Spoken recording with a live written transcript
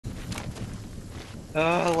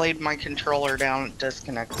I laid my controller down, it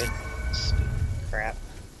disconnected. Stupid crap.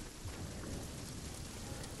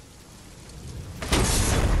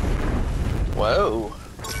 Whoa.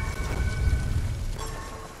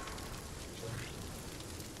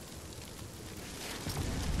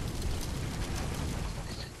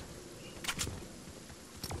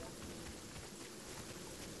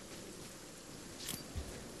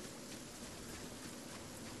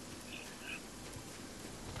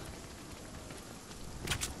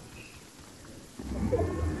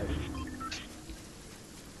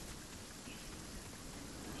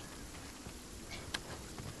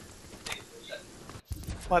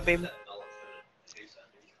 What, baby?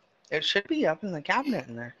 It should be up in the cabinet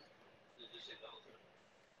in there.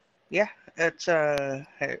 Yeah, it's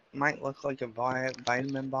it might look like a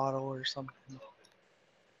vitamin bottle or something.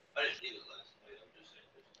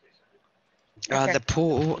 Okay.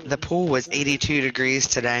 The pool was 82 degrees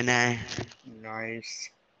today now.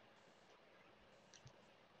 Nice.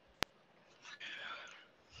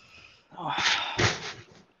 Oh.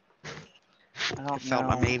 I don't It felt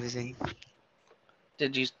know. amazing.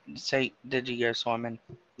 Did you go swimming?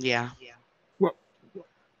 Yeah. Well,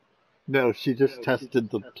 no, she just tested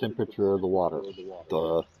the temperature of the water.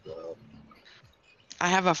 I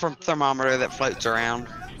have a thermometer that floats around.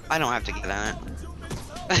 I don't have to get in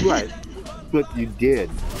it. Right. But you did.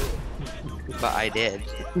 But I did.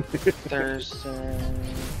 Thursday,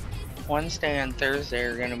 Wednesday and Thursday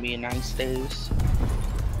are gonna be nice days.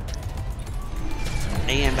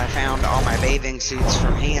 And I found all my bathing suits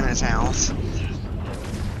from Hannah's house.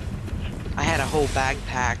 I had a whole bag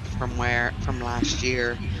packed from last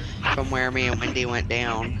year, from where me and Wendy went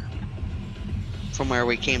down. From where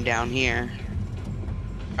we came down here.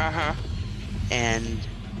 Uh-huh. And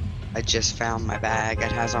I just found my bag.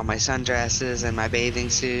 It has all my sundresses and my bathing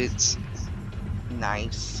suits.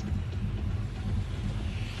 Nice.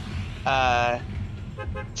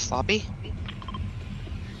 Sloppy?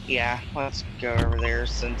 Yeah, let's go over there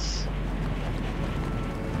since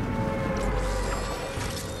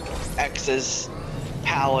X's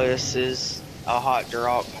palace is a hot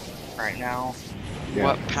drop right now.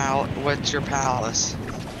 Yeah. What's your palace?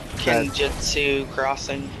 Kenjutsu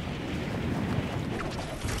Crossing.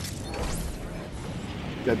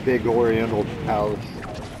 That big Oriental palace.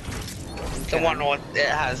 The one with it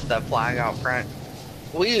has the flag out front.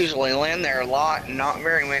 We usually land there a lot, and not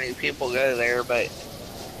very many people go there, but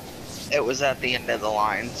it was at the end of the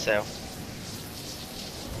line, so.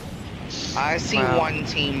 I see one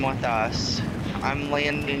team with us. I'm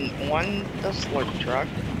landing on the slurp truck.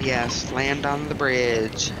 Yes, land on the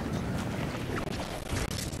bridge.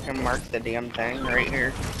 I can mark the damn thing right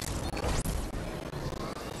here.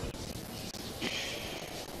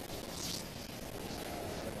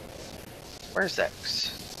 Where's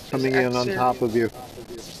X? Coming in on top of you.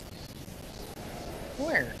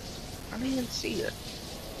 Where? I didn't even see it.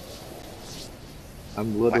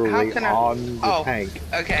 I'm literally on the tank.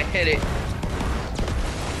 Okay, hit it.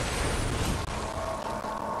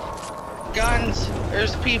 Guns!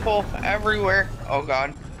 There's people everywhere. Oh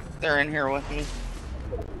god, they're in here with me.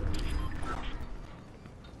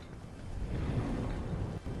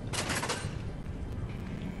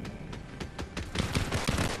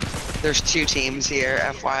 There's 2 teams here,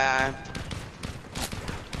 FYI.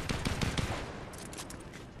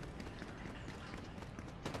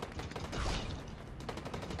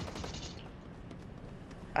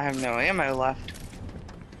 I have no ammo left.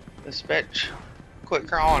 This bitch. Quit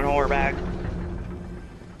crawling, whore bag.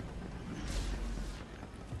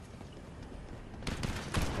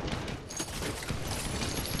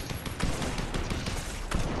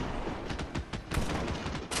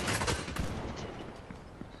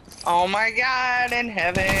 Oh my god, in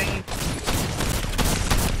heaven.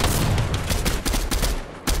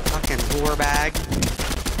 Fucking whore bag.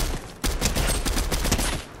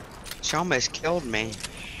 She almost killed me.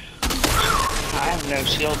 I have no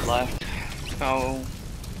shield left. Oh.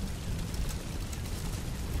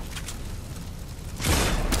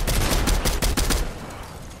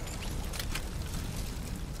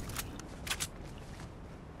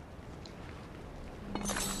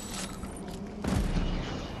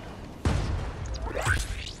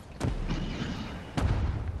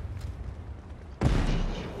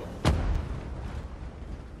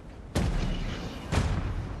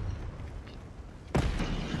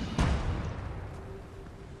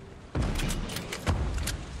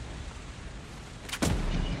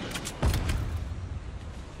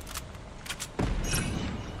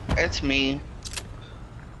 It's me.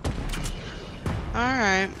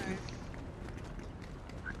 Alright.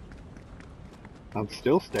 I'm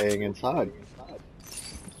still staying inside.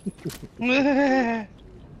 A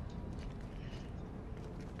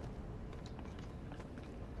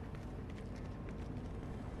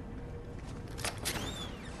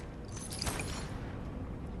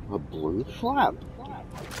blue flap.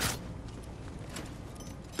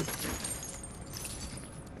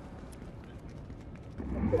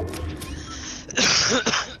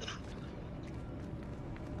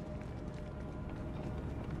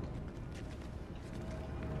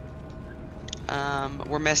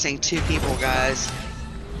 We're missing 2 people, guys.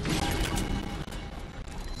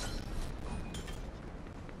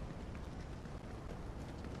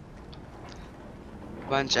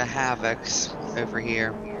 Bunch of havocs over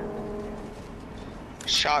here.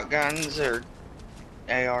 Shotguns or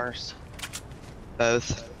ARs?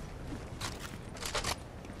 Both.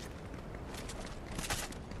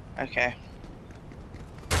 Okay.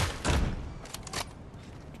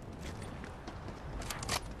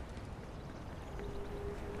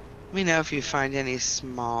 Let me know if you find any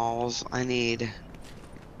smalls. I need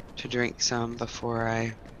to drink some before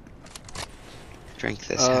I drink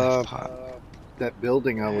this half pot. That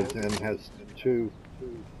building I was in has 2.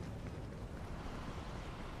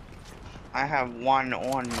 I have 1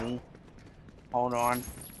 on me. Hold on.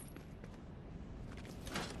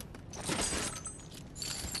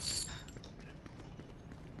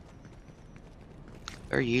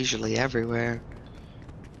 They're usually everywhere.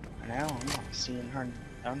 Now I'm not seeing her.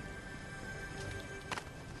 None.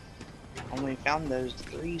 Only found those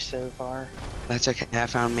 3 so far. That's okay. I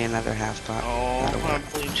found me another half pot. Oh,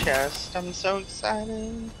 a blue chest. I'm so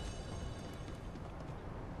excited.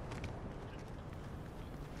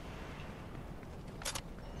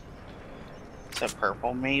 It's a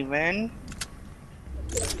purple maven.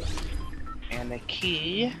 And a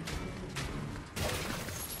key.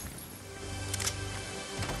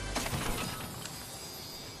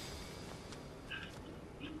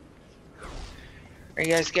 Are you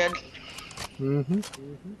guys good? Mm-hmm.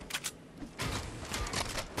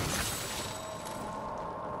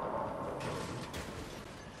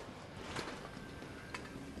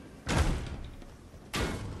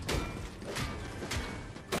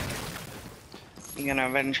 I'm gonna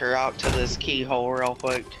venture out to this keyhole real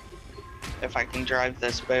quick. If I can drive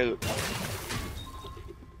this boat.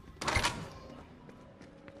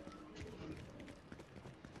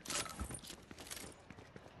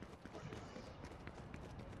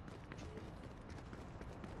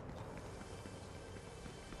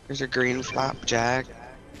 There's a green flapjack.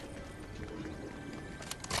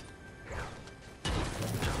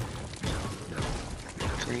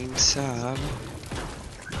 Green sub.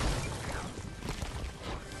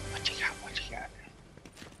 What you got? What you got?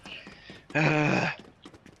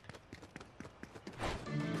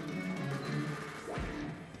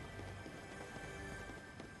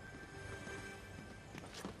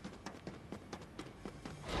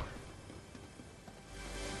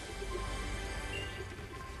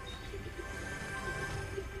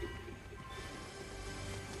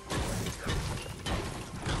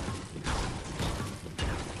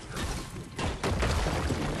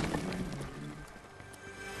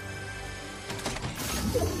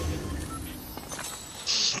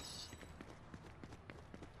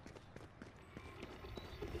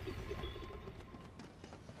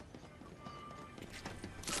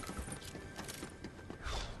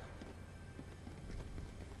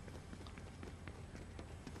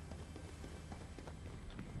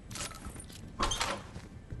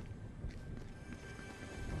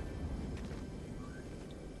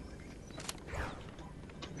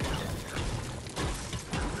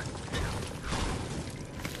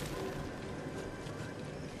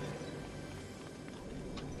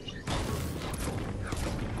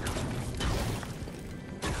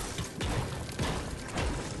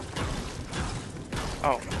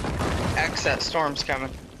 Oh, X, that storm's coming.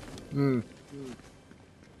 Mm.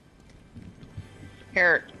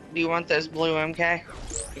 Here, do you want this blue MK?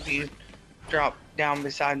 If you drop down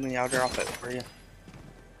beside me, I'll drop it for you.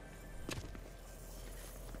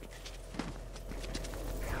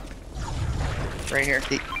 Right here.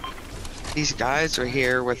 These guys are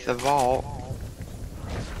here with the vault.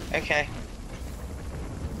 Okay.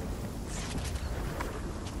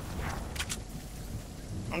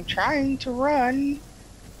 I'm trying to run.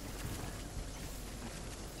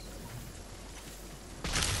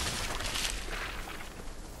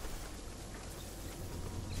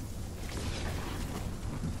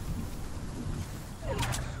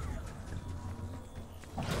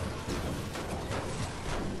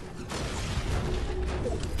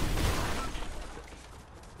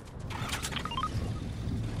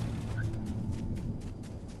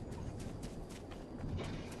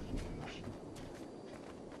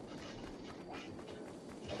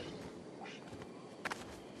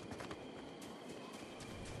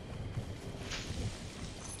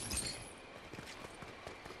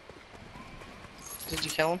 Did you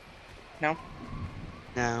kill him? No?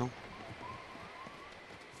 No.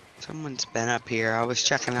 Someone's been up here. I was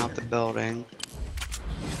checking out the building.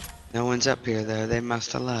 No one's up here though. They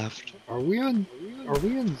must have left. Are we on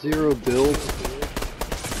zero build?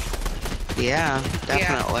 Yeah,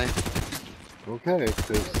 definitely. Okay,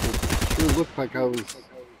 because it sure looked like I was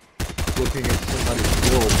looking at somebody's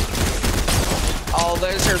build. Oh,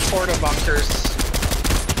 those are porta bunkers.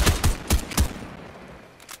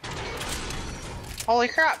 Holy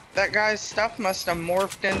crap, that guy's stuff must have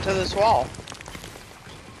morphed into this wall.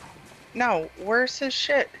 No, where's his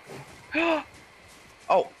shit?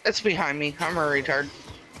 Oh, it's behind me. I'm a retard.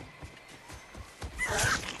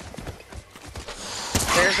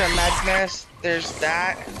 There's a med nest. There's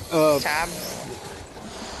that. Tab.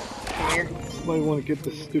 Come here. Somebody want to get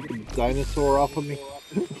this stupid dinosaur off of me?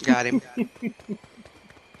 Got him.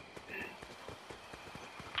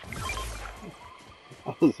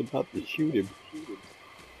 I was about to shoot him.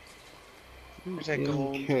 There's a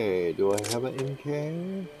gold. MK. Do I have an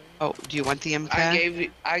MK? Oh, do you want the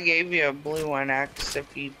MK? I gave you a blue one, X.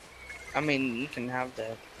 If you, I mean, you can have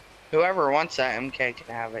the. Whoever wants that MK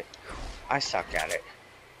can have it. I suck at it.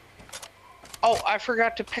 Oh, I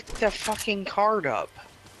forgot to pick the fucking card up.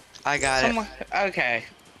 I got it. Okay.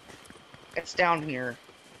 It's down here.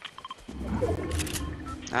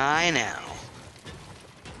 I know.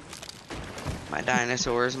 My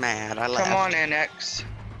dinosaur's mad. I left. Come on in, X.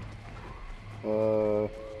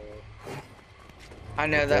 I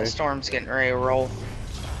know that storm's getting ready to roll,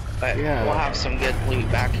 but yeah, we'll have some good loot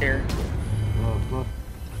back here. Uh-huh.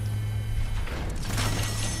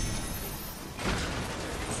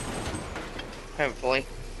 Hopefully.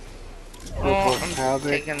 Oh, I'm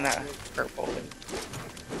taking that purple.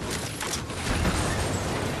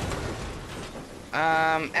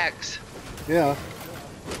 X. Yeah.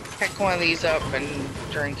 Pick one of these up and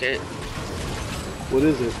drink it. What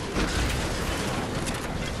is it?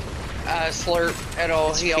 Slurp.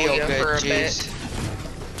 It'll heal you for a bit.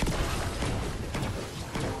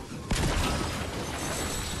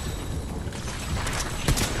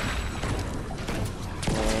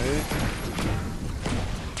 Alright.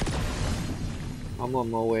 I'm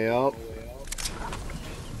on my way out.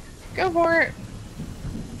 Go for it.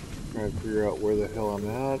 Trying to figure out where the hell I'm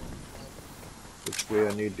at. Which way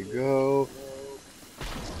I need to go.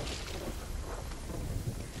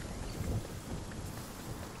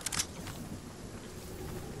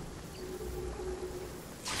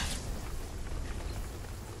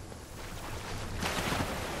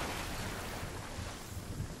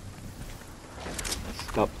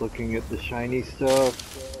 Stop looking at the shiny stuff.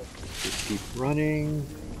 Just keep running.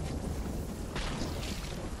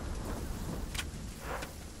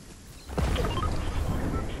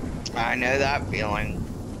 I know that feeling.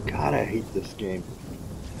 God, I hate this game.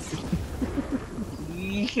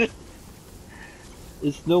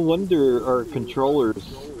 It's no wonder our controllers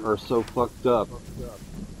are so fucked up.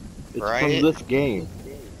 It's from this game.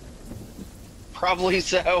 Probably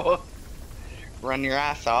so. Run your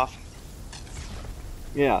ass off.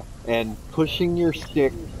 Yeah, and pushing your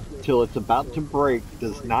stick till it's about to break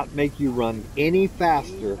does not make you run any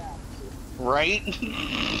faster. Right?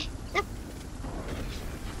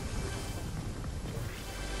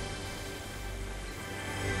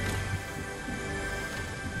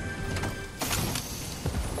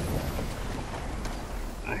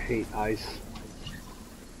 I hate ice.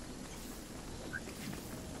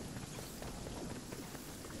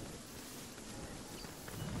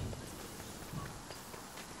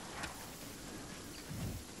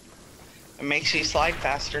 It makes you slide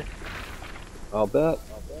faster. I'll bet.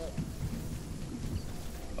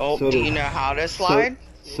 Oh, so do you know how to slide?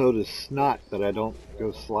 So does Snot, but I don't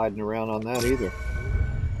go sliding around on that either.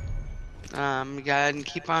 You gotta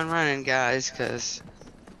keep on running, guys, because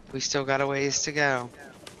we still got a ways to go.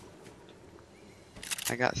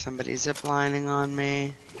 I got somebody ziplining on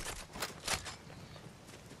me.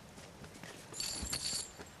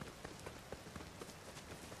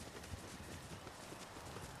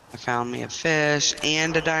 I found me a fish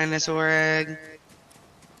and a dinosaur egg.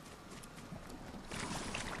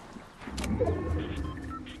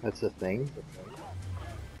 That's a thing?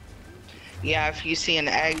 Yeah, if you see an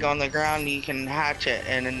egg on the ground, you can hatch it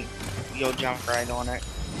and then you'll jump right on it.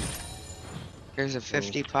 Here's a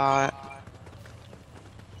 50 pot.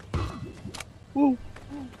 Woo.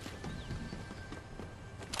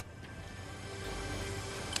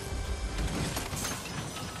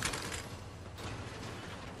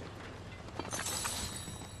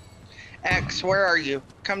 X, where are you?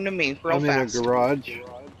 Come to me, real fast. I'm in a garage.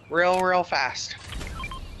 Real fast.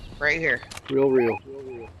 Right here. Real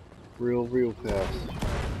fast.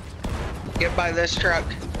 Get by this truck.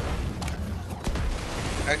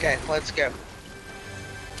 Okay, let's go.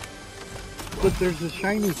 But there's a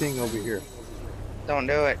shiny thing over here. Don't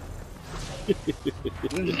do it.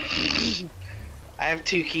 I have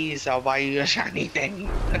 2 keys. I'll buy you a shiny thing.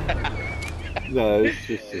 No, it's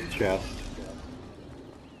just a chest.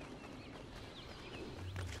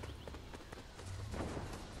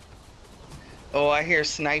 Oh, I hear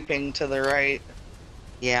sniping to the right.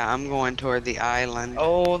 Yeah, I'm going toward the island.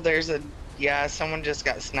 Oh, there's a... Yeah, someone just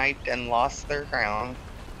got sniped and lost their crown.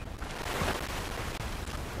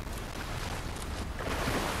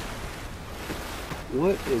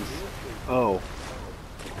 What is... Oh.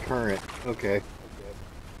 Current. Okay.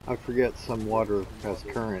 I forget some water has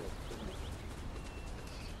current.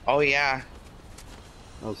 Oh, yeah.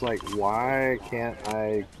 I was like, why can't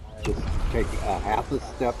I just take a half a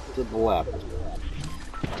step to the left?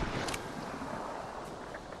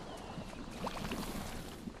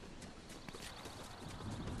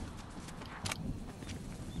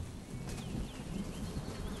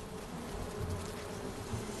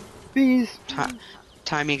 Bees!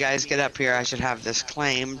 Time you guys get up here, I should have this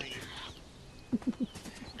claimed.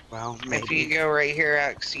 Well, maybe. If you go right here,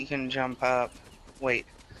 X, you can jump up. Wait.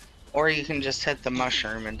 Or you can just hit the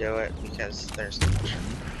mushroom and do it, because there's the mushroom.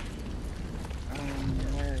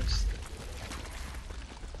 Where's...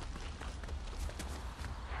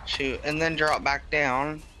 Shoot, and then drop back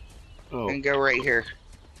down. Oh. And go right here.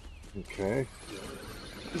 Okay.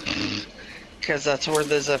 Because that's where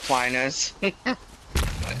the zip line is.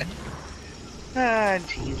 Ah,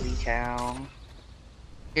 teasy cow.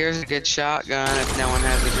 Here's a good shotgun if no one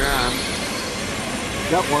has a drum.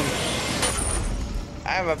 Got one.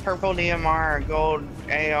 I have a purple DMR, a gold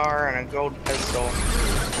AR, and a gold pistol.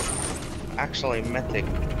 Actually, mythic.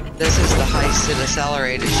 This is the heisted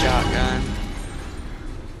accelerated shotgun.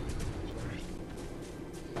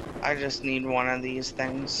 I just need one of these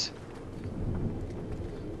things.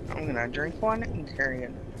 I'm gonna drink one and carry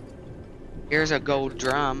it. Here's a gold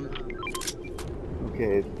drum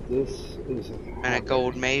Okay, this is a... and a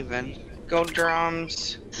gold maven. Gold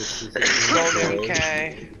drums, This is gold a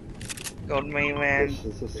MK, gold Maven,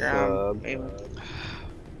 This is a drum, sub. Maven.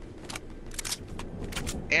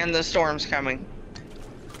 And the storm's coming.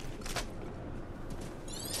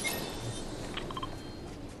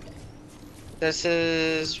 This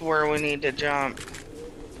is where we need to jump.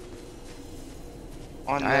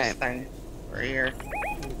 On this thing. Right here.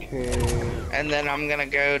 Okay. And then I'm gonna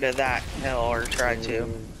go to that hill, or try to.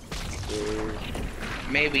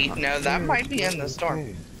 Maybe. No, that might be in the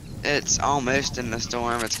storm. It's almost in the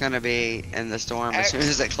storm. It's gonna be in the storm as soon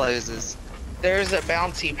as it closes. There's a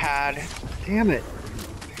bouncy pad. Damn it.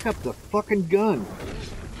 Pick up the fucking gun.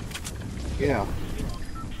 Yeah.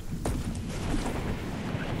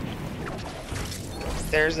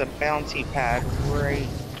 There's a bouncy pad right...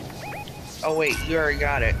 Oh wait, you already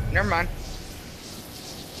got it. Never mind.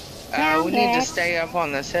 We need to stay up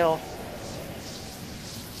on this hill.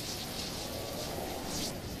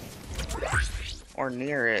 Or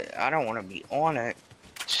near it. I don't want to be on it.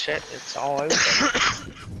 Shit, it's all open.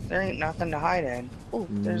 There ain't nothing to hide in. Oh,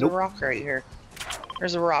 there's a rock right here.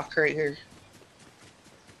 There's a rock right here.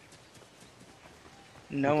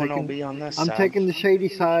 No one will be on this side. I'm taking the shady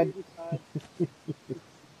side.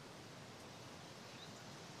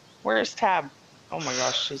 Where's Tab? Oh my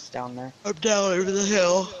gosh, she's down there. I'm down over the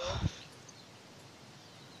hill.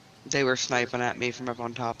 They were sniping at me from up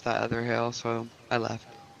on top of that other hill, so I left.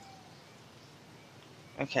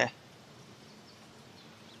 Okay.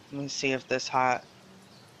 Let me see if this hot.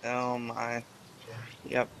 Oh my.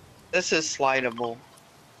 Yep. This is slidable.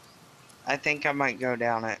 I think I might go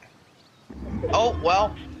down it. Oh,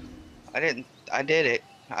 well. I did it.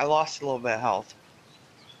 I lost a little bit of health.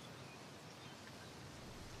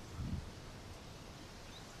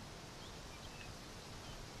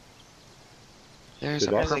 There's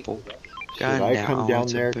a purple gun. Should I come down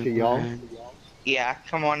there to y'all? Yeah,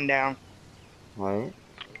 come on down. Alright.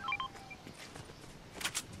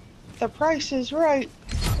 The price is right.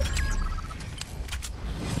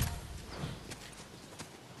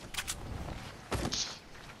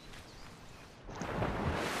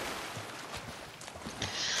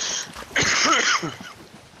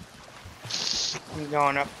 I'm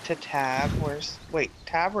going up to Tab. Wait,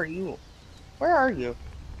 Tab, where are you?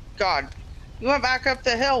 God, you went back up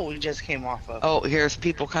the hill we just came off of. Oh, here's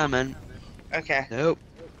people coming. Okay. Nope.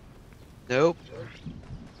 Nope.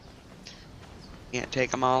 Can't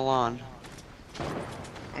take them all on.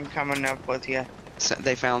 I'm coming up with you. So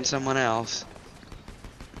they found someone else.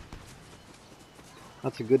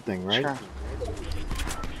 That's a good thing, right? Sure.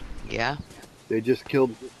 Yeah. They just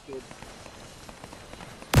killed...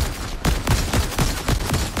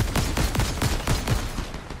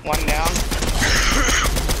 One down.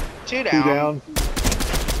 Two down. Two down.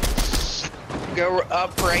 Go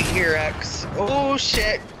up right here, X. Oh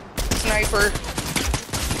shit. Sniper.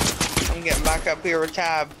 I'm getting back up here with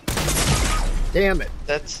Tab. Damn it.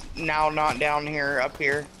 That's now not down here, up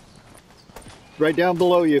here. Right down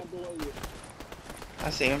below you. I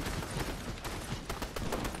see him.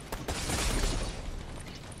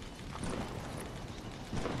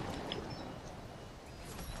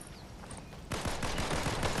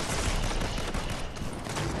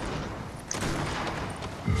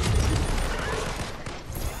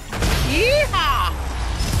 Yeehaw!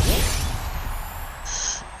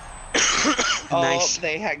 Oh, Nice.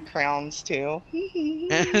 they had crowns too.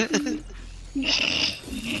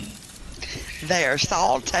 They are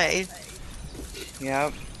salty.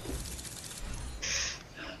 Yep.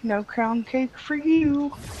 No crown cake for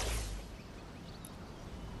you.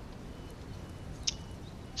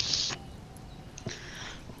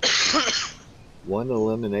 One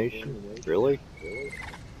elimination? Really?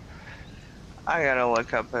 I gotta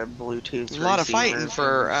look up a Bluetooth. A lot of fighting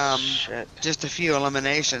receiver. for Shit. just a few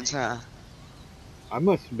eliminations, huh? I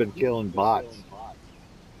must have been killing bots.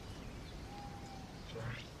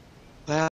 Well,